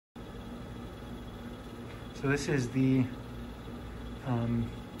So this is the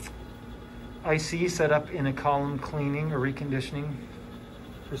IC set up in a column cleaning or reconditioning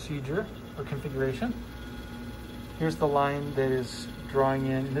procedure or configuration. Here's the line that is drawing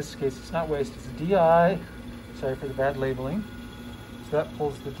in this case it's not waste, it's a DI, sorry for the bad labeling. So that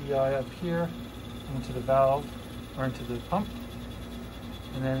pulls the DI up here into the valve or into the pump,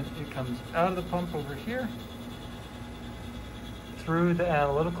 and then it comes out of the pump over here through the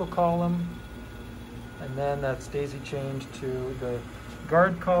analytical column, and then that's daisy chained to the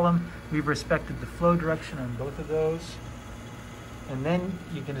guard column. We've respected the flow direction on both of those, and then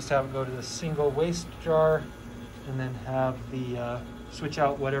you can just have it go to the single waste jar and then have the switch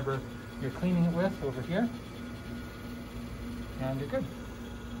out whatever you're cleaning it with over here, and you're good.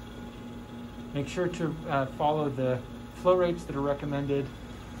 Make sure to follow the flow rates that are recommended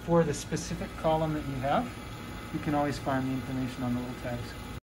for the specific column that you have. You can always find the information on the little tags.